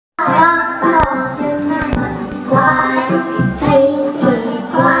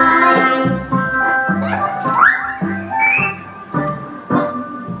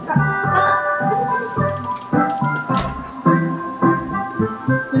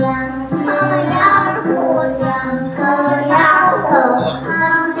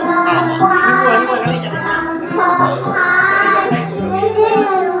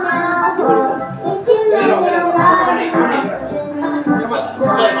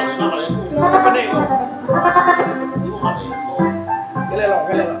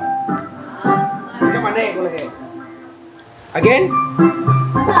Again?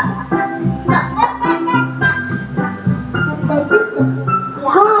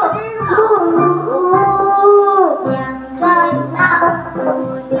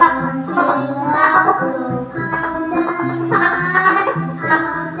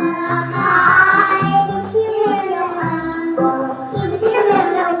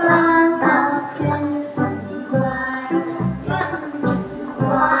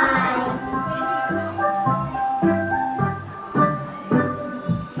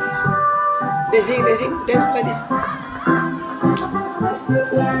 Dancing, dance like this.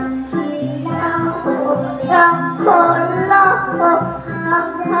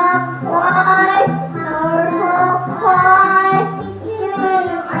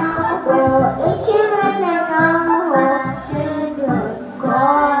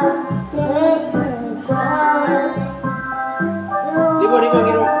 Ribu,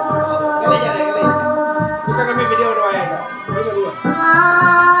 gitu. Kali aja, kali. Bukan kami video doa ya. Ribu.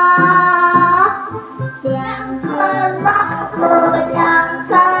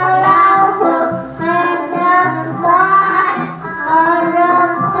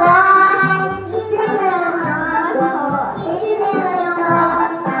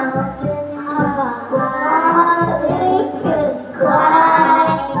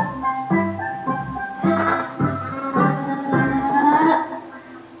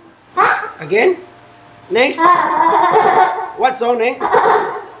 Again? Next? What song next?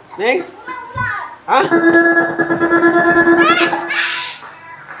 Next? Huh?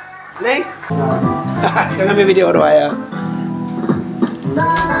 Next? Kami video doa ya.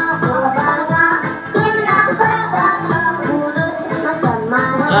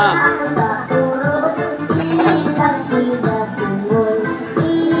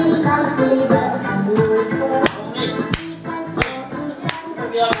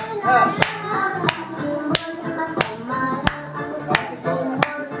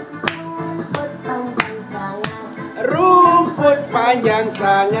 Rumput panjang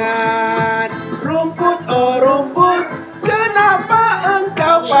sangat, rumput oh rumput, kenapa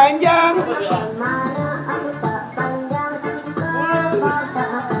engkau panjang?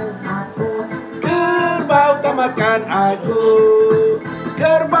 Kerbau tak makan aku,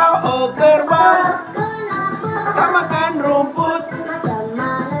 kerbau oh kerbau, tak makan rumput.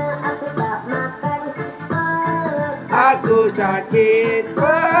 Aku sakit,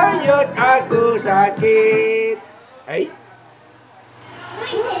 perut aku sakit.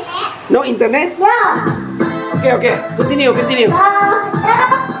 No internet? Yeah. Okay. Continue.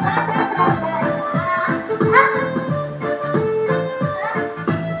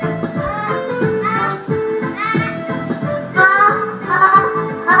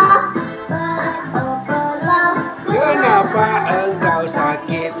 Kenapa engkau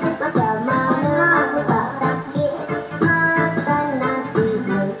sakit?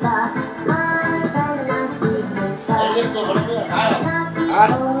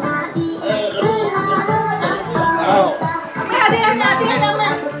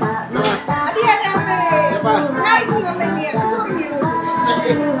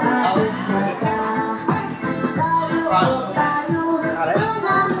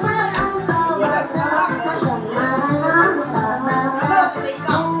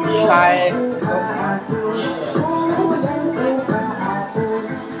 Hai.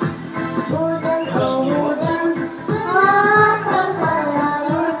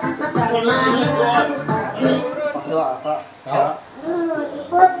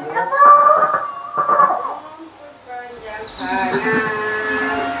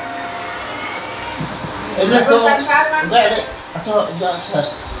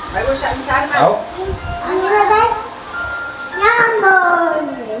 Bagusan sana. Ano na ba? Nyambon.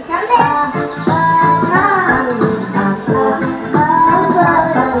 Sabi.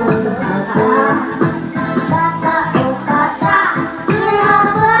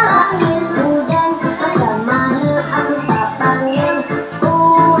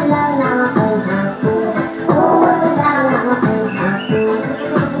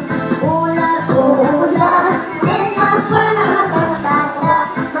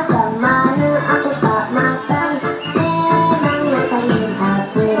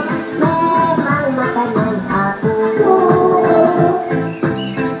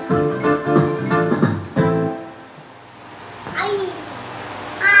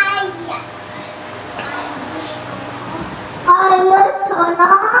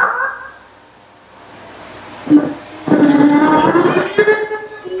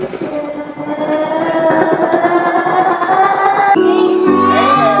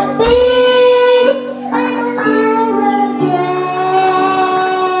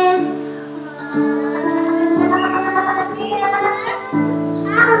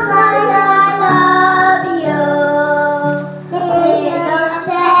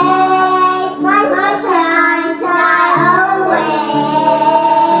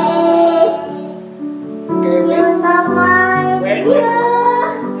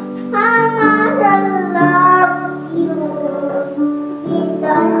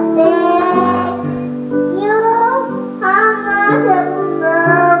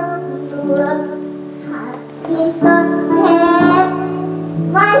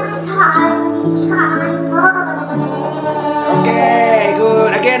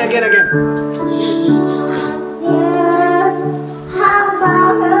 again.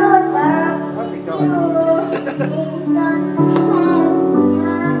 How's it going?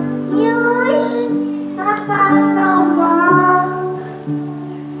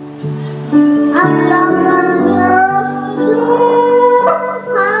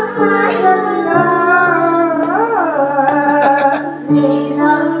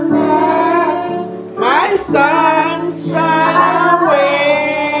 My sunshine away.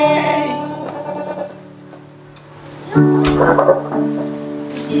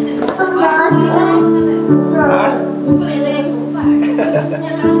 Hả?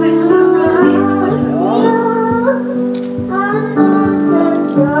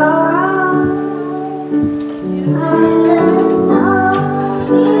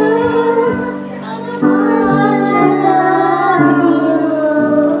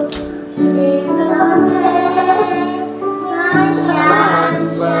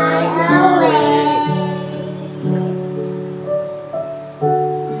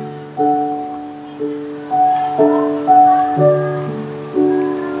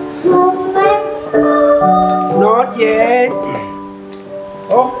 Not yet.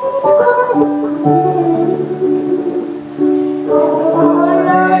 Oh.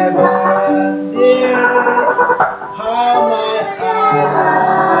 Never dear, how much I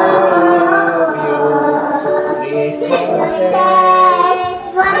love you. Please don't take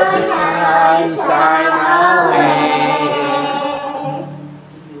my sunshine away.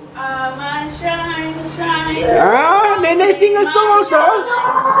 My shine, shine. Ah, Nene sing a song also.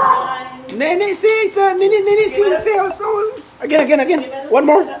 Nene sings, Nene sings a song. Again. One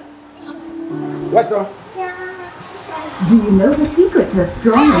more. What song? Do you know the secret to a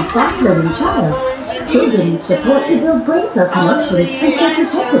strong and soft-learning child? Children need support to build brain cell connections and stay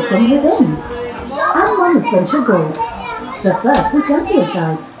protected from within. And one essential goal. The first was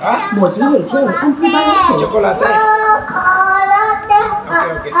nucleosides, more DHA and prebiotics. Chocolate.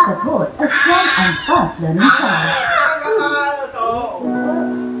 Okay. Support a strong and fast-learning child.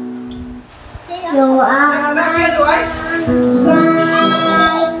 You are my sunshine,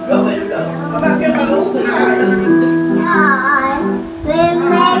 will make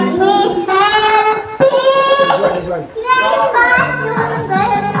me happy. This one.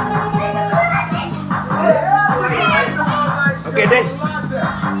 Okay, dance.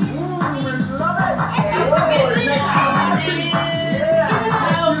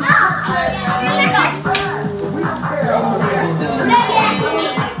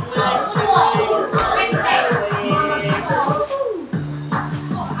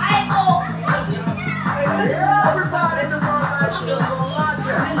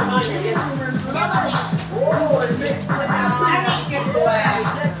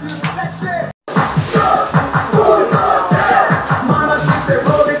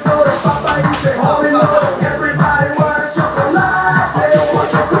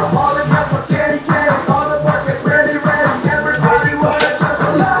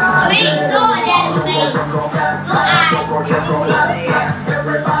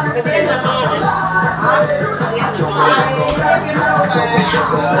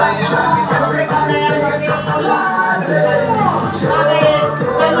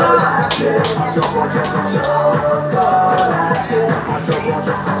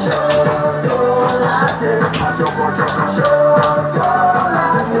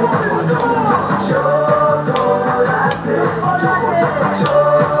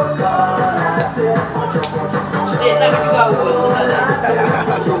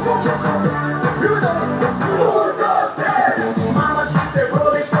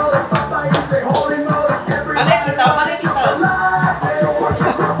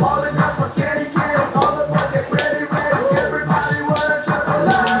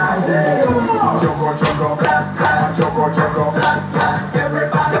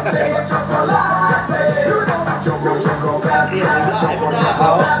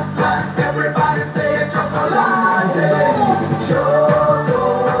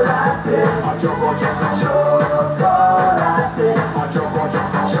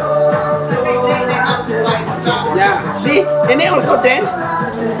 Yeah, see, Nene also dance.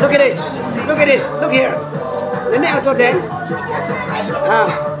 Look at this. Look at this. Look here. Nene also dance.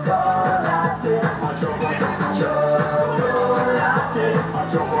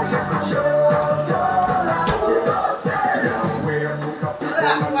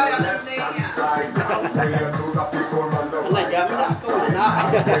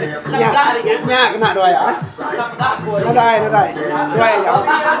 Nha, kena doa ya. Nó đây. Doa ya.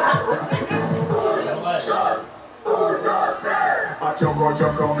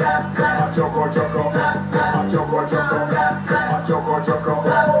 Choco.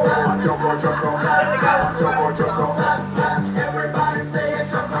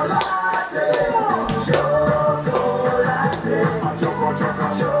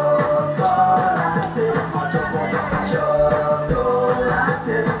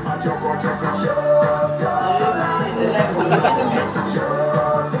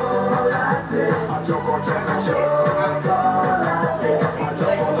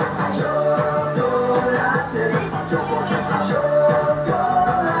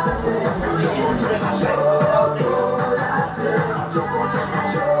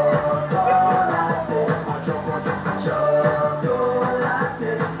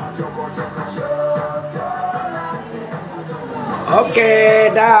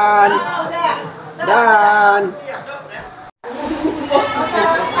 Okay, done. Done.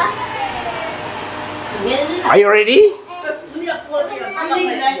 Are you ready?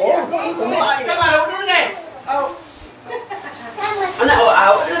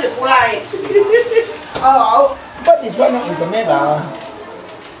 But this one on internet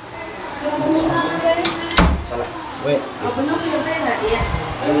Wait.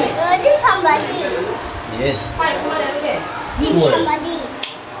 This somebody. Yes. This somebody.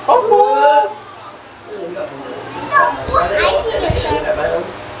 So what I see you say.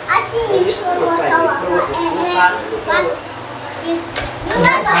 I see you say what what is you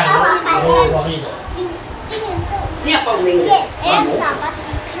know the song you sing a song. Yes, somebody.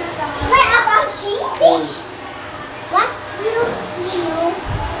 What about fish? What you know?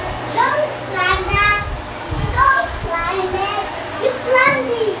 Don't climb that. Don't climb it. You climb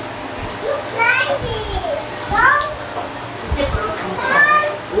it. You climb it. Don't.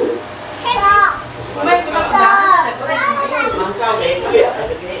 Stop.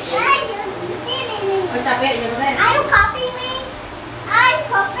 Are you copying me? Are you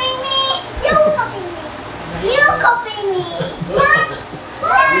copying me? You copying me. You copying me. What?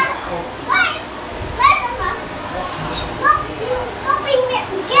 What? What? What? You copying me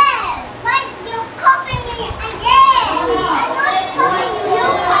again? What? You copying me again? I'm not copying you. You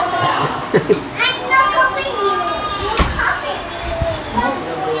copying me. I'm not copying you. You copying me. What?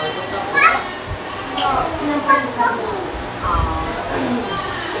 What? Stop copying me.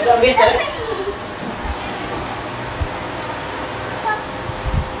 Stop.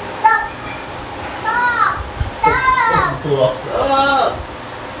 Stop. Stop. Stop.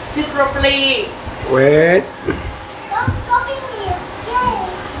 Sit properly. Wait. Don't copy me, okay?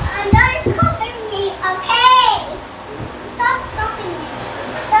 Don't copy me, okay? Stop copying me.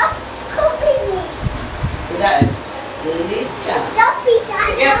 Stop copying me. Sudah, English ya. Don't be shy.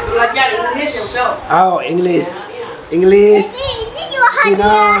 Ya, belajar English ya, Bro. Oh, English. English.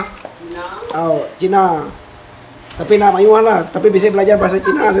 Cina. Oh, Cina. Tapi nak mayuan lah. Tapi bisa belajar bahasa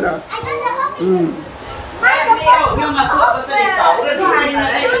Cina sudah. I don't copy. Dia masuk bahasa Tahu dah di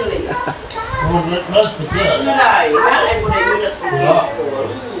English. Plus kecil. Sudah, ya, I boleh minus English.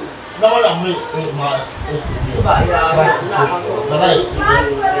 Nama nama mas. Sudah ya, nak masuk.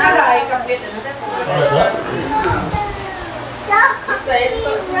 Ada ikan beda ada sama. Stop Saya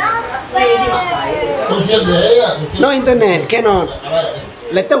dimakai. Tujuan dia. No internet, cannot.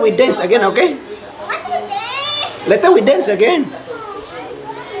 Later we dance again, okay? What today? Later we dance again.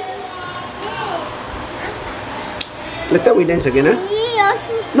 Later we dance again, huh?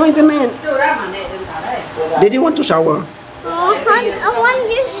 No internet. Sudah mana yang tahu? Daddy want to shower. I want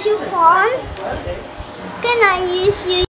to use your phone. Can I use you?